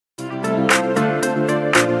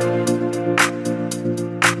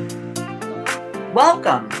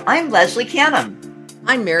Welcome. I'm Leslie Canham.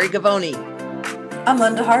 I'm Mary Gavoni. I'm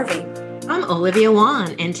Linda Harvey. I'm Olivia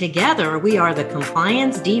Wan, and together we are the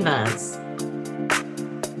Compliance Divas.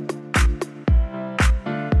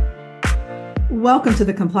 Welcome to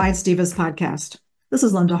the Compliance Divas podcast. This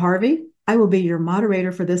is Linda Harvey. I will be your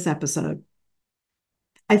moderator for this episode.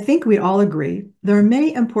 I think we all agree there are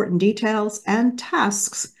many important details and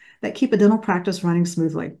tasks that keep a dental practice running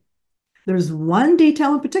smoothly. There's one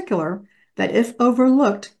detail in particular that, if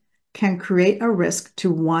overlooked, can create a risk to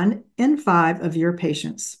 1 in 5 of your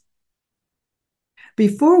patients.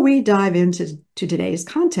 Before we dive into today's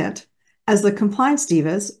content, as the Compliance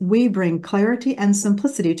Divas, we bring clarity and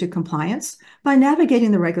simplicity to compliance by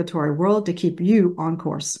navigating the regulatory world to keep you on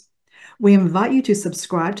course. We invite you to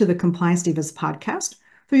subscribe to the Compliance Divas podcast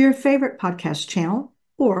through your favorite podcast channel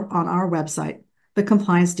or on our website,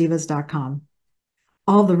 thecompliancedivas.com.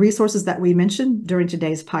 All the resources that we mentioned during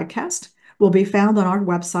today's podcast will be found on our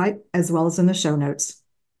website as well as in the show notes.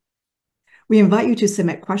 We invite you to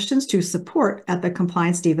submit questions to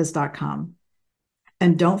support@thecompliancedivas.com.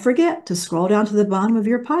 And don't forget to scroll down to the bottom of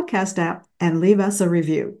your podcast app and leave us a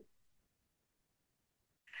review.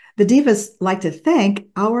 The Divas like to thank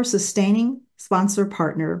our sustaining sponsor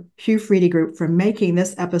partner, Hugh Freedy Group, for making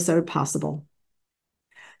this episode possible.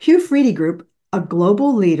 Hugh Freedy Group, a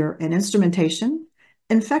global leader in instrumentation,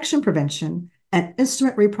 infection prevention, and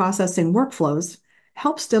instrument reprocessing workflows,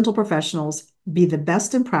 helps dental professionals be the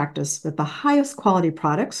best in practice with the highest quality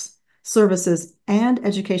products, services, and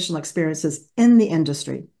educational experiences in the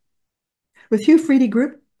industry. With Hugh Freedy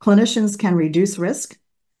Group, clinicians can reduce risk,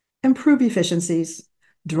 improve efficiencies,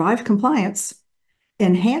 drive compliance,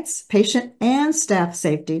 enhance patient and staff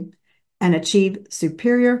safety, and achieve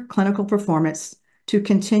superior clinical performance to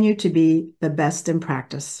continue to be the best in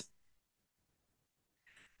practice.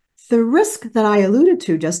 The risk that I alluded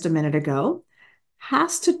to just a minute ago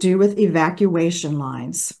has to do with evacuation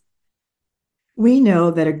lines. We know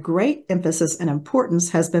that a great emphasis and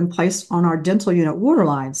importance has been placed on our dental unit water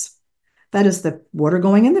lines. That is the water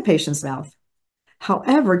going in the patient's mouth.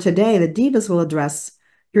 However, today the Divas will address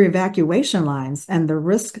your evacuation lines and the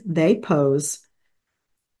risk they pose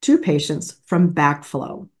to patients from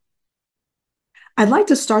backflow. I'd like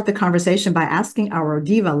to start the conversation by asking our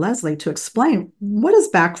diva, Leslie, to explain what is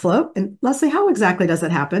backflow. And Leslie, how exactly does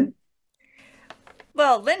it happen?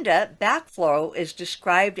 Well, Linda, backflow is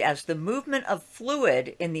described as the movement of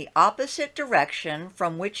fluid in the opposite direction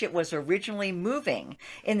from which it was originally moving.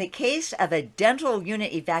 In the case of a dental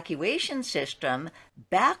unit evacuation system,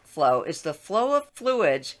 backflow is the flow of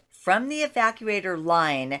fluids from the evacuator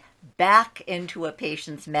line back into a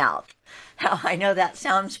patient's mouth. Now, I know that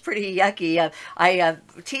sounds pretty yucky. I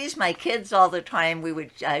tease my kids all the time. We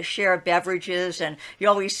would share beverages, and you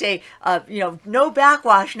always say, no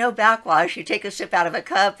backwash, no backwash. You take a sip out of a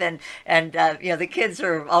cup, and the kids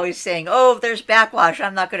are always saying, oh, there's backwash.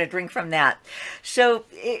 I'm not going to drink from that. So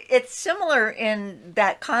it's similar in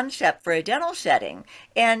that concept for a dental setting,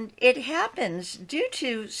 and it happens due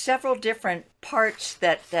to several different parts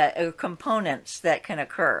or components that can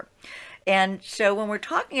occur. And so when we're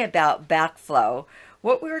talking about backflow,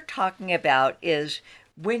 what we're talking about is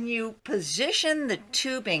when you position the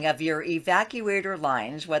tubing of your evacuator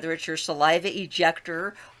lines, whether it's your saliva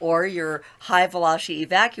ejector or your high velocity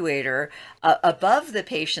evacuator, above the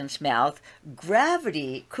patient's mouth,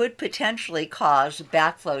 gravity could potentially cause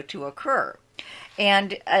backflow to occur.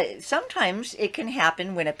 And sometimes it can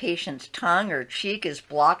happen when a patient's tongue or cheek is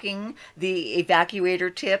blocking the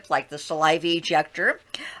evacuator tip, like the saliva ejector.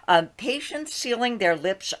 Patients sealing their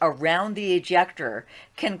lips around the ejector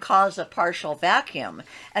can cause a partial vacuum.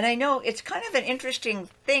 And I know it's kind of an interesting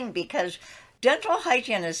thing because dental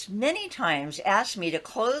hygienists many times ask me to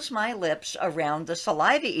close my lips around the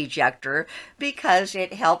saliva ejector because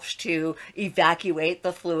it helps to evacuate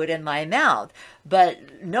the fluid in my mouth.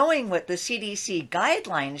 But knowing what the CDC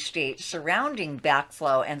guidelines state surrounding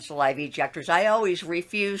backflow and saliva ejectors, I always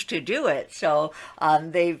refuse to do it. So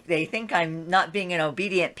they think I'm not being an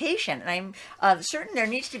obedient patient. And I'm certain there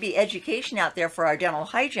needs to be education out there for our dental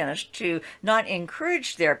hygienists to not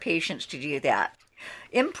encourage their patients to do that.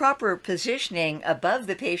 Improper positioning above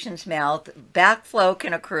the patient's mouth, backflow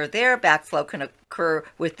can occur there, backflow can occur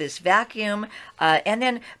with this vacuum, and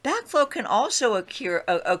then backflow can also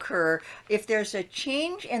occur if there's a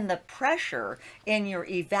change in the pressure in your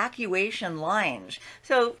evacuation lines.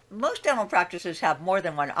 So most dental practices have more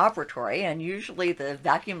than one operatory, and usually the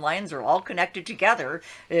vacuum lines are all connected together.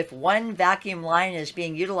 If one vacuum line is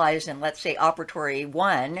being utilized in, let's say, operatory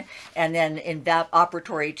 1, and then in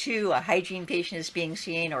operatory 2, a hygiene patient is being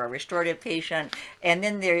seen or a restorative patient, and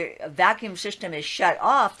then their vacuum system is shut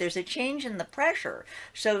off, there's a change in the pressure pressure.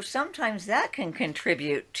 So sometimes that can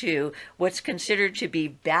contribute to what's considered to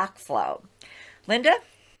be backflow. Linda?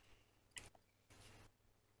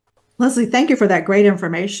 Leslie, thank you for that great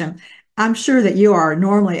information. I'm sure that you are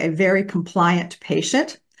normally a very compliant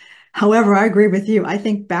patient. However, I agree with you. I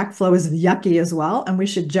think backflow is yucky as well, and we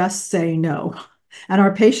should just say no. And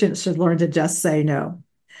our patients should learn to just say no.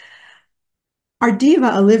 Our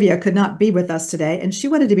diva Olivia could not be with us today, and she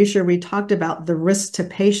wanted to be sure we talked about the risk to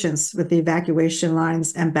patients with the evacuation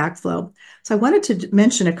lines and backflow. So I wanted to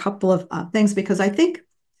mention a couple of things because I think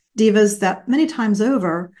divas that many times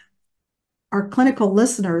over, our clinical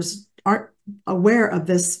listeners aren't aware of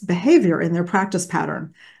this behavior in their practice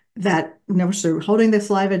pattern that, so holding the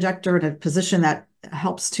saliva ejector in a position that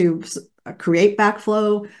helps to create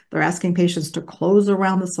backflow. They're asking patients to close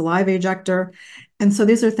around the saliva ejector. And so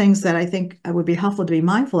these are things that I think would be helpful to be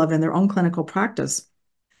mindful of in their own clinical practice.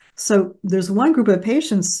 So there's one group of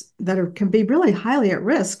patients that can be really highly at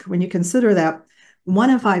risk when you consider that 1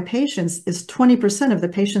 in 5 patients is 20% of the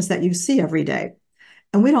patients that you see every day.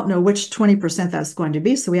 And we don't know which 20% that's going to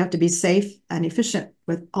be, so we have to be safe and efficient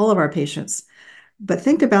with all of our patients. But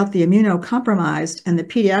think about the immunocompromised and the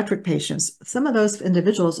pediatric patients. Some of those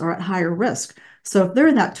individuals are at higher risk. So if they're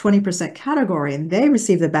in that 20% category and they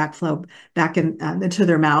receive the backflow back into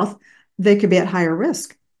their mouth, they could be at higher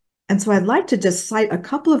risk. And so I'd like to just cite a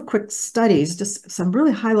couple of quick studies, just some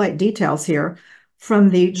really highlight details here from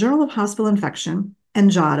the Journal of Hospital Infection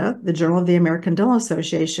and JADA, the Journal of the American Dental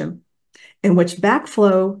Association, in which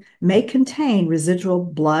backflow may contain residual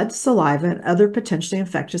blood, saliva, and other potentially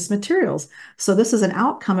infectious materials. So this is an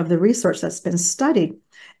outcome of the research that's been studied.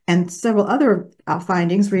 And several other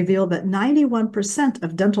findings reveal that 91%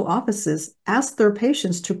 of dental offices ask their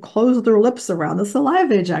patients to close their lips around the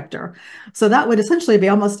saliva ejector. So that would essentially be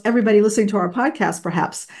almost everybody listening to our podcast,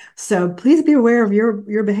 perhaps. So please be aware of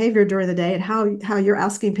your behavior during the day and how you're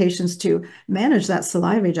asking patients to manage that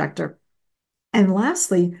saliva ejector. And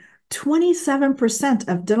lastly, 27%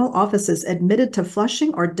 of dental offices admitted to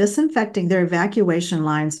flushing or disinfecting their evacuation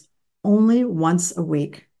lines only once a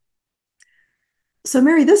week. So,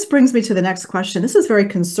 Mary, this brings me to the next question. This is very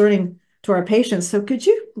concerning to our patients. So, could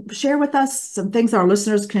you share with us some things our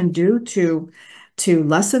listeners can do to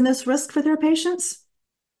lessen this risk for their patients?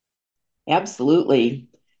 Absolutely.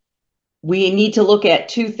 We need to look at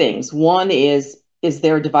two things. One is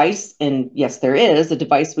there a device? And yes, there is a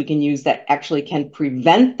device we can use that actually can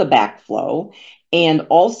prevent the backflow. And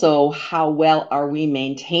also, how well are we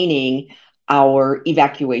maintaining our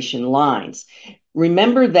evacuation lines?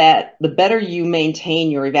 Remember that the better you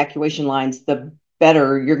maintain your evacuation lines, the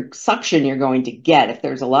better your suction you're going to get. If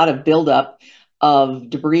there's a lot of buildup of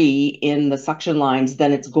debris in the suction lines,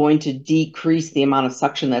 then it's going to decrease the amount of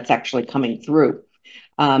suction that's actually coming through.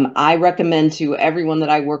 I recommend to everyone that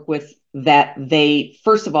I work with that they,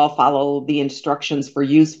 first of all, follow the instructions for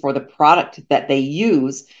use for the product that they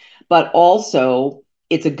use, but also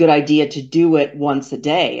it's a good idea to do it once a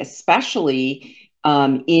day, especially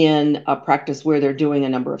in a practice where they're doing a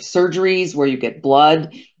number of surgeries, where you get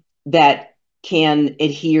blood that can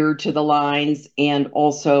adhere to the lines, and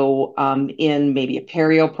also in maybe a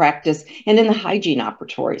perio practice and in the hygiene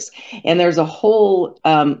operatories. And there's a whole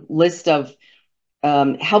list of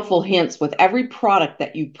helpful hints with every product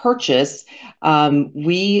that you purchase.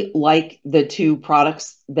 We like the two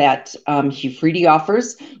products that Hufridi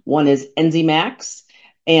offers. One is Enzymax,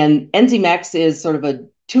 and Enzymax is sort of a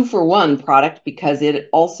 2-for-1 product because it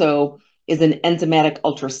also is an enzymatic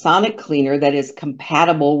ultrasonic cleaner that is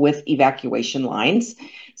compatible with evacuation lines.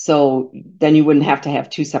 So then you wouldn't have to have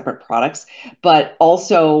two separate products. But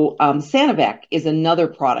also Sanovac is another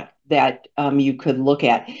product that you could look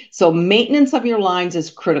at. So maintenance of your lines is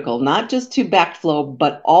critical, not just to backflow,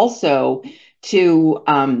 but also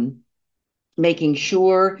to making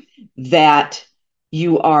sure that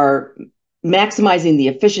you are maximizing the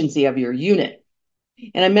efficiency of your unit.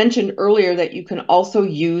 And I mentioned earlier that you can also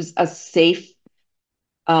use a safe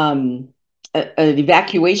an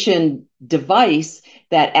evacuation device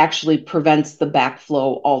that actually prevents the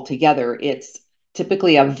backflow altogether. It's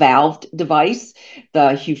typically a valved device.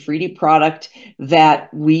 The Hufridi product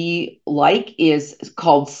that we like is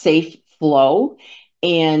called Safe Flow,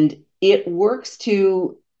 and it works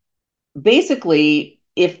to basically,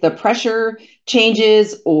 if the pressure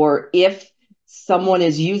changes or if someone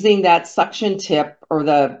is using that suction tip or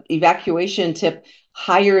the evacuation tip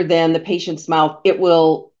higher than the patient's mouth, it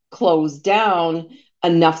will close down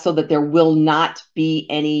enough so that there will not be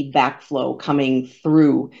any backflow coming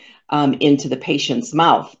through into the patient's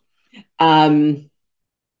mouth.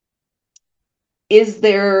 Is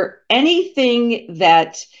there anything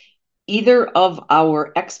that either of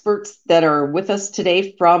our experts that are with us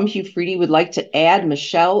today from Hugh Freedy would like to add,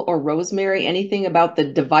 Michelle or Rosemary, anything about the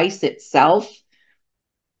device itself?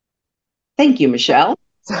 Thank you, Michelle.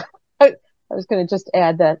 I was going to just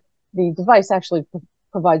add that the device actually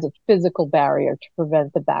provides a physical barrier to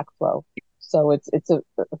prevent the backflow. So it's a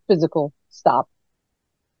physical stop.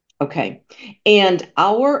 Okay. And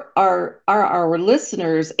are our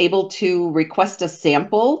listeners able to request a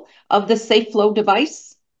sample of the SafeFlow device?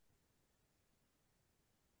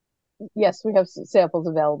 Yes, we have samples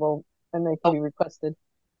available and they can be requested.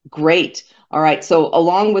 Great. All right. So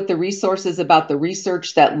along with the resources about the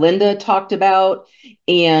research that Linda talked about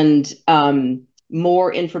and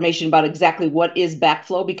more information about exactly what is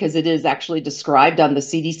backflow, because it is actually described on the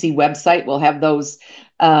CDC website. We'll have those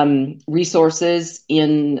resources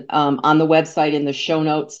in on the website in the show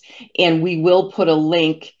notes. And we will put a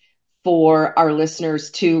link for our listeners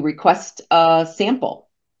to request a sample.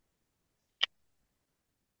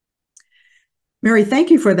 Mary, thank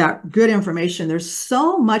you for that good information. There's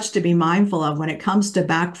so much to be mindful of when it comes to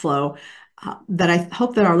backflow that I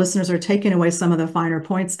hope that our listeners are taking away some of the finer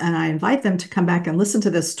points, and I invite them to come back and listen to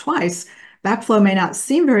this twice. Backflow may not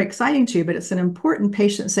seem very exciting to you, but it's an important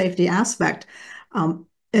patient safety aspect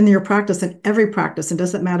in your practice, in every practice. It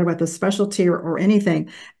doesn't matter what the specialty or anything.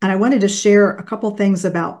 And I wanted to share a couple things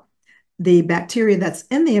about the bacteria that's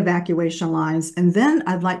in the evacuation lines, and then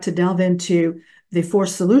I'd like to delve into the 4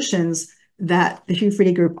 solutions that the Hugh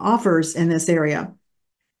Freedy Group offers in this area.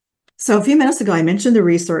 So a few minutes ago, I mentioned the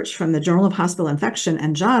research from the Journal of Hospital Infection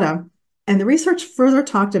and JADA, and the research further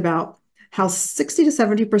talked about how 60 to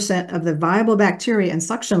 70% of the viable bacteria in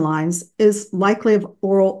suction lines is likely of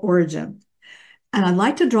oral origin. And I'd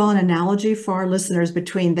like to draw an analogy for our listeners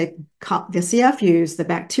between the CFUs, the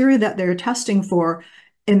bacteria that they're testing for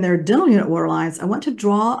in their dental unit water lines. I want to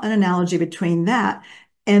draw an analogy between that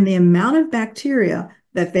and the amount of bacteria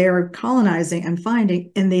that they are colonizing and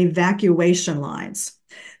finding in the evacuation lines.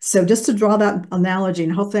 So just to draw that analogy,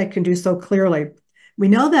 and hopefully I can do so clearly, we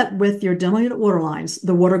know that with your dental unit water lines,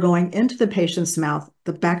 the water going into the patient's mouth,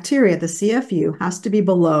 the bacteria, the CFU, has to be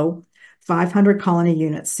below 500 colony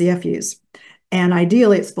units, CFUs. And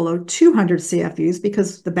ideally, it's below 200 CFUs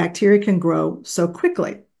because the bacteria can grow so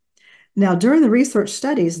quickly. Now, during the research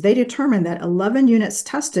studies, they determined that 11 units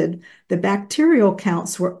tested, the bacterial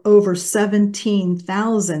counts were over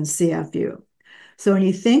 17,000 CFU. So when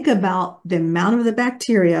you think about the amount of the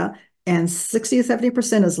bacteria, and 60 to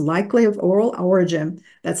 70% is likely of oral origin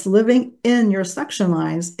that's living in your suction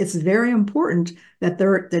lines, it's very important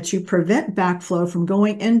that you prevent backflow from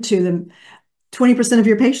going into the 20% of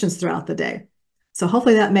your patients throughout the day. So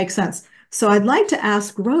hopefully that makes sense. So I'd like to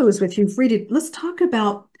ask Rose, with you free to, let's talk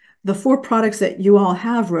about the 4 products that you all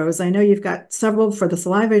have, Rose. I know you've got several for the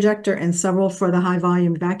saliva ejector and several for the high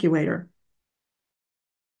volume evacuator.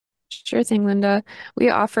 Sure thing, Linda. We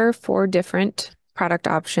offer 4 different product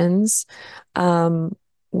options.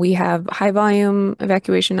 We have high volume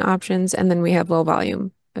evacuation options, and then we have low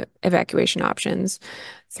volume evacuation options.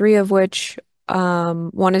 3 of which,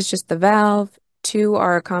 1 is just the valve, 2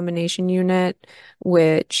 are a combination unit,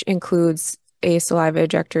 which includes a saliva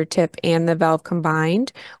ejector tip and the valve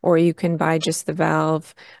combined, or you can buy just the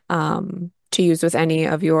valve to use with any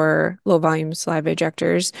of your low volume saliva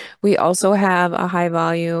ejectors. We also have a high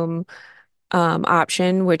volume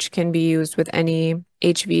option, which can be used with any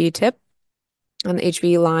HV tip on the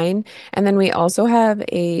HVE line. And then we also have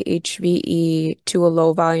a HVE to a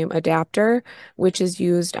low volume adapter, which is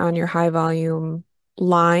used on your high volume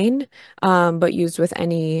line, but used with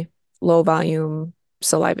any low volume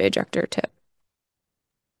saliva ejector tip.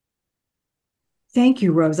 Thank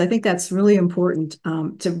you, Rose. I think that's really important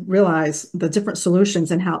to realize the different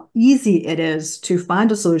solutions and how easy it is to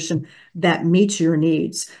find a solution that meets your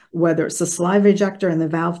needs, whether it's the saliva ejector and the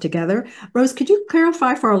valve together. Rose, could you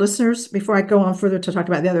clarify for our listeners before I go on further to talk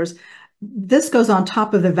about the others? This goes on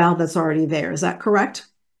top of the valve that's already there. Is that correct?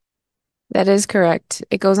 That is correct.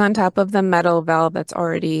 It goes on top of the metal valve that's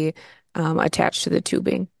already attached to the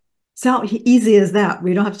tubing. So how easy is that?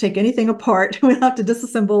 We don't have to take anything apart. We don't have to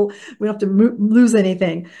disassemble. We don't have to lose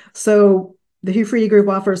anything. So the Hugh Freedy Group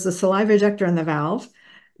offers the saliva ejector and the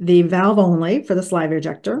valve only for the saliva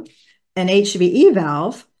ejector, an HVE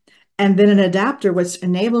valve, and then an adapter, which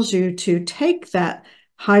enables you to take that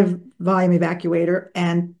high volume evacuator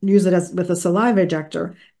and use it as with a saliva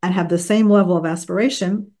ejector and have the same level of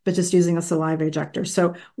aspiration, but just using a saliva ejector.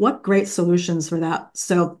 So what great solutions for that.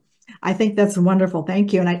 So I think that's wonderful.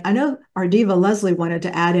 Thank you. And I know our diva Leslie wanted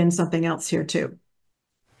to add in something else here too.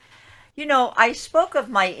 I spoke of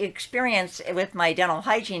my experience with my dental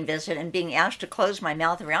hygiene visit and being asked to close my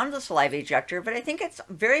mouth around the saliva ejector, but I think it's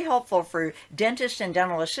very helpful for dentists and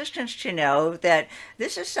dental assistants to know that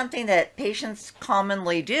this is something that patients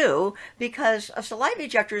commonly do because a saliva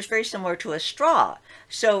ejector is very similar to a straw.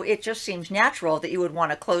 So it just seems natural that you would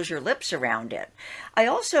want to close your lips around it. I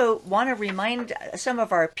also want to remind some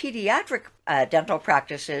of our pediatric dental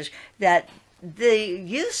practices that the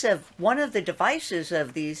use of one of the devices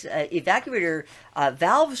of these evacuator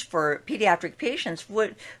valves for pediatric patients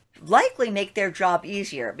would likely make their job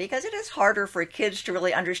easier because it is harder for kids to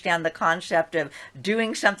really understand the concept of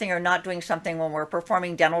doing something or not doing something when we're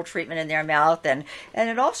performing dental treatment in their mouth. And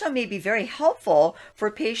it also may be very helpful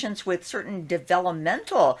for patients with certain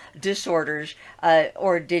developmental disorders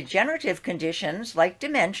or degenerative conditions like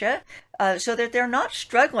dementia, so that they're not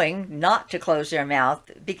struggling not to close their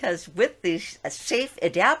mouth, because with these safe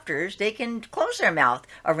adapters, they can close their mouth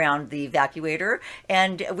around the evacuator,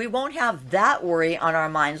 and we won't have that worry on our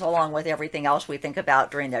minds along with everything else we think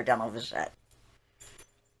about during their dental visit.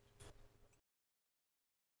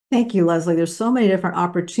 Thank you, Leslie. There's so many different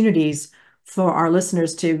opportunities for our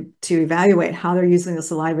listeners to evaluate how they're using the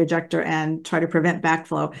saliva ejector and try to prevent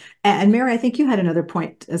backflow. And Mary, I think you had another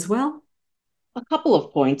point as well. A couple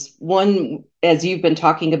of points. One, as you've been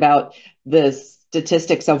talking about the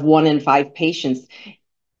statistics of 1 in 5 patients,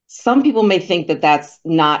 some people may think that that's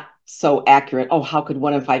not so accurate. Oh, how could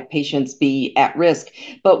 1 in 5 patients be at risk?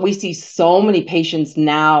 But we see so many patients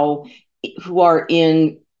now who are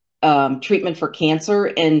in treatment for cancer,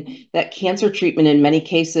 and that cancer treatment in many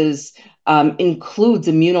cases includes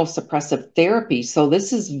immunosuppressive therapy. So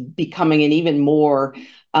this is becoming an even more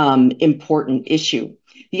important issue.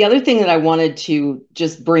 The other thing that I wanted to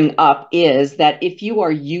just bring up is that if you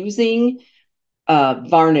are using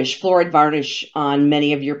varnish, fluoride varnish on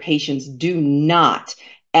many of your patients, do not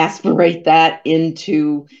aspirate that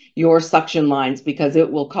into your suction lines because it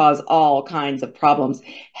will cause all kinds of problems.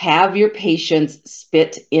 Have your patients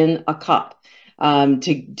spit in a cup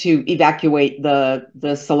to evacuate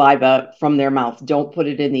the saliva from their mouth. Don't put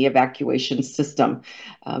it in the evacuation system.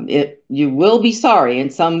 You will be sorry.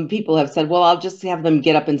 And some people have said, well, I'll just have them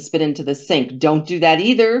get up and spit into the sink. Don't do that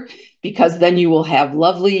either, because then you will have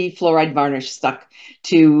lovely fluoride varnish stuck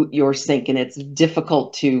to your sink and it's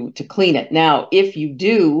difficult to clean it. Now, if you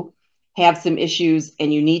do have some issues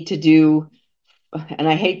and you need to do, and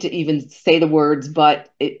I hate to even say the words, but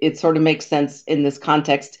it sort of makes sense in this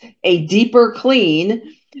context, a deeper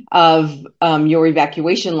clean of your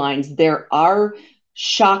evacuation lines, there are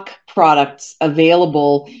shock products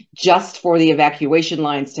available just for the evacuation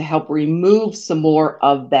lines to help remove some more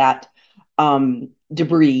of that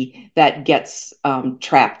debris that gets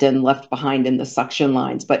trapped and left behind in the suction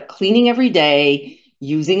lines. But cleaning every day,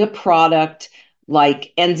 using a product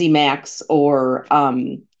like Enzymax or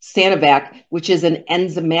Sanovac, which is an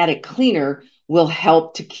enzymatic cleaner, will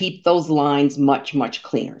help to keep those lines much, much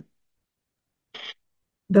cleaner.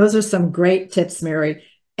 Those are some great tips, Mary.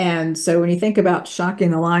 And so when you think about shocking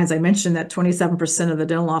the lines, I mentioned that 27% of the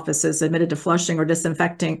dental offices admitted to flushing or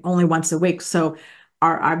disinfecting only once a week. So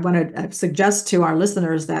I want to suggest to our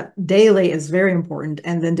listeners that daily is very important.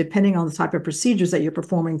 And then depending on the type of procedures that you're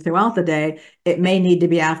performing throughout the day, it may need to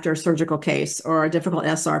be after a surgical case or a difficult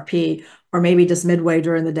SRP, or maybe just midway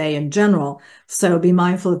during the day in general. So be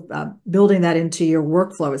mindful of building that into your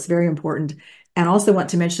workflow. It's very important. And also want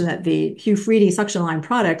to mention that the Hu-Friedy suction line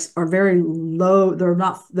products are very low. They're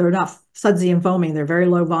not sudsy and foaming. They're very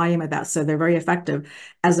low volume at that. So they're very effective.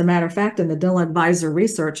 As a matter of fact, in the Dental Advisor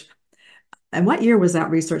research, and what year was that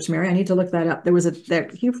research, Mary? I need to look that up.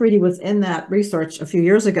 That Hu-Friedy was in that research a few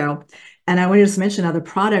years ago. And I wanted to mention other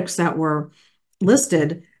products that were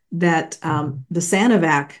listed, that the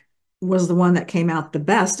Sanovac was the one that came out the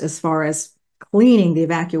best as far as cleaning the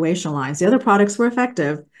evacuation lines. The other products were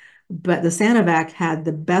effective, but the Sanovac had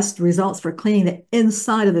the best results for cleaning the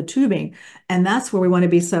inside of the tubing. And that's where we want to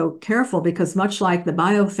be so careful, because much like the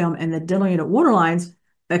biofilm and the dental unit water lines,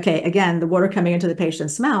 okay, again, the water coming into the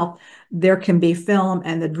patient's mouth, there can be film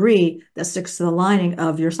and the debris that sticks to the lining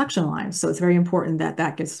of your suction line. So it's very important that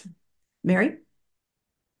that gets, Mary?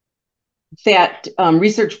 That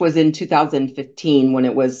research was in 2015 when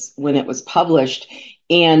it was published.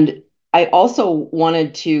 And I also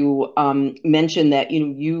wanted to mention that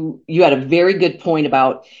you had a very good point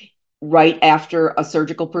about right after a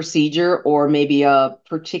surgical procedure or maybe a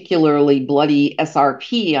particularly bloody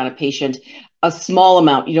SRP on a patient, a small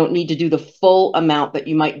amount. You don't need to do the full amount that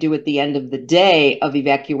you might do at the end of the day of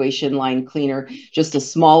evacuation line cleaner, just a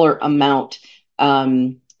smaller amount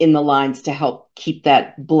in the lines to help keep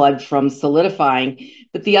that blood from solidifying.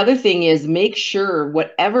 But the other thing is make sure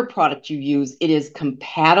whatever product you use, it is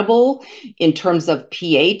compatible in terms of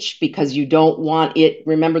pH, because you don't want it,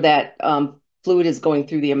 remember that fluid is going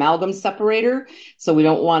through the amalgam separator. So we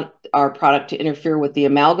don't want our product to interfere with the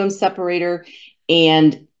amalgam separator.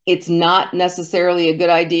 And it's not necessarily a good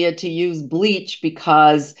idea to use bleach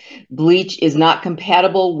because bleach is not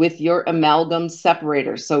compatible with your amalgam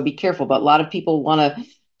separator. So be careful. But a lot of people want to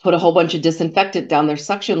put a whole bunch of disinfectant down their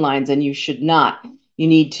suction lines, and you should not. You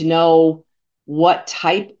need to know what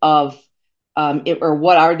type of or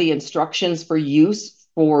what are the instructions for use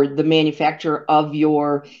for the manufacturer of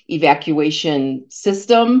your evacuation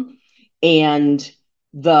system. And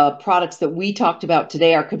the products that we talked about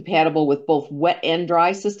today are compatible with both wet and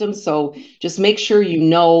dry systems. So just make sure you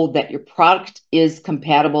know that your product is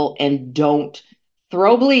compatible and don't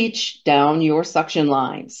throw bleach down your suction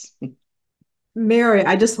lines. Mary,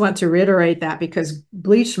 I just want to reiterate that because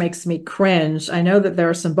bleach makes me cringe. I know that there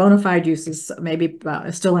are some bona fide uses, maybe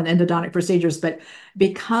still in endodontic procedures, but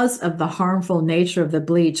because of the harmful nature of the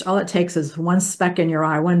bleach, all it takes is one speck in your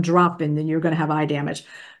eye, one drop, and then you're going to have eye damage.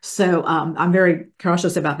 So I'm very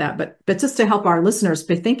cautious about that. But just to help our listeners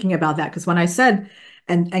be thinking about that, because when I said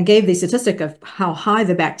and gave the statistic of how high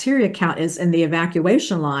the bacteria count is in the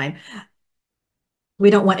evacuation line, we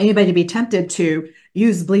don't want anybody to be tempted to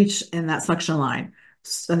use bleach in that suction line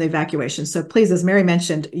in the evacuation. So please, as Mary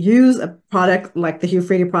mentioned, use a product like the Hugh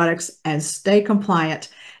Freedy products and stay compliant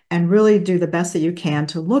and really do the best that you can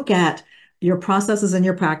to look at your processes in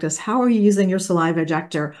your practice. How are you using your saliva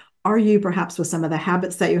ejector? Are you perhaps with some of the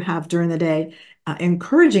habits that you have during the day,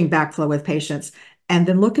 encouraging backflow with patients? And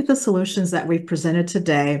then look at the solutions that we've presented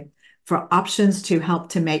today for options to help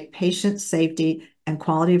to make patient safety and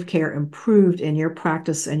quality of care improved in your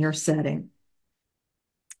practice and your setting.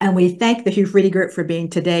 And we thank the Hugh Freedy Group for being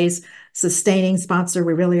today's sustaining sponsor.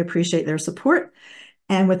 We really appreciate their support.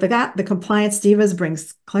 And with that, the Compliance Divas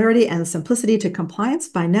brings clarity and simplicity to compliance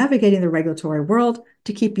by navigating the regulatory world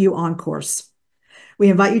to keep you on course. We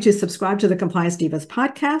invite you to subscribe to the Compliance Divas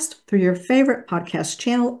podcast through your favorite podcast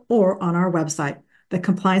channel or on our website,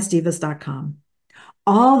 thecompliancedivas.com.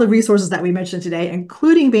 All the resources that we mentioned today,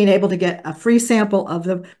 including being able to get a free sample of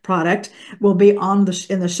the product, will be in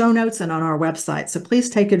the show notes and on our website. So please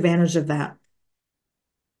take advantage of that.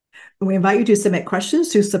 We invite you to submit questions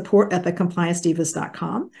to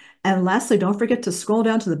support@thecompliancedivas.com. And lastly, don't forget to scroll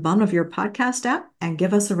down to the bottom of your podcast app and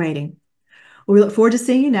give us a rating. We look forward to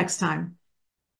seeing you next time.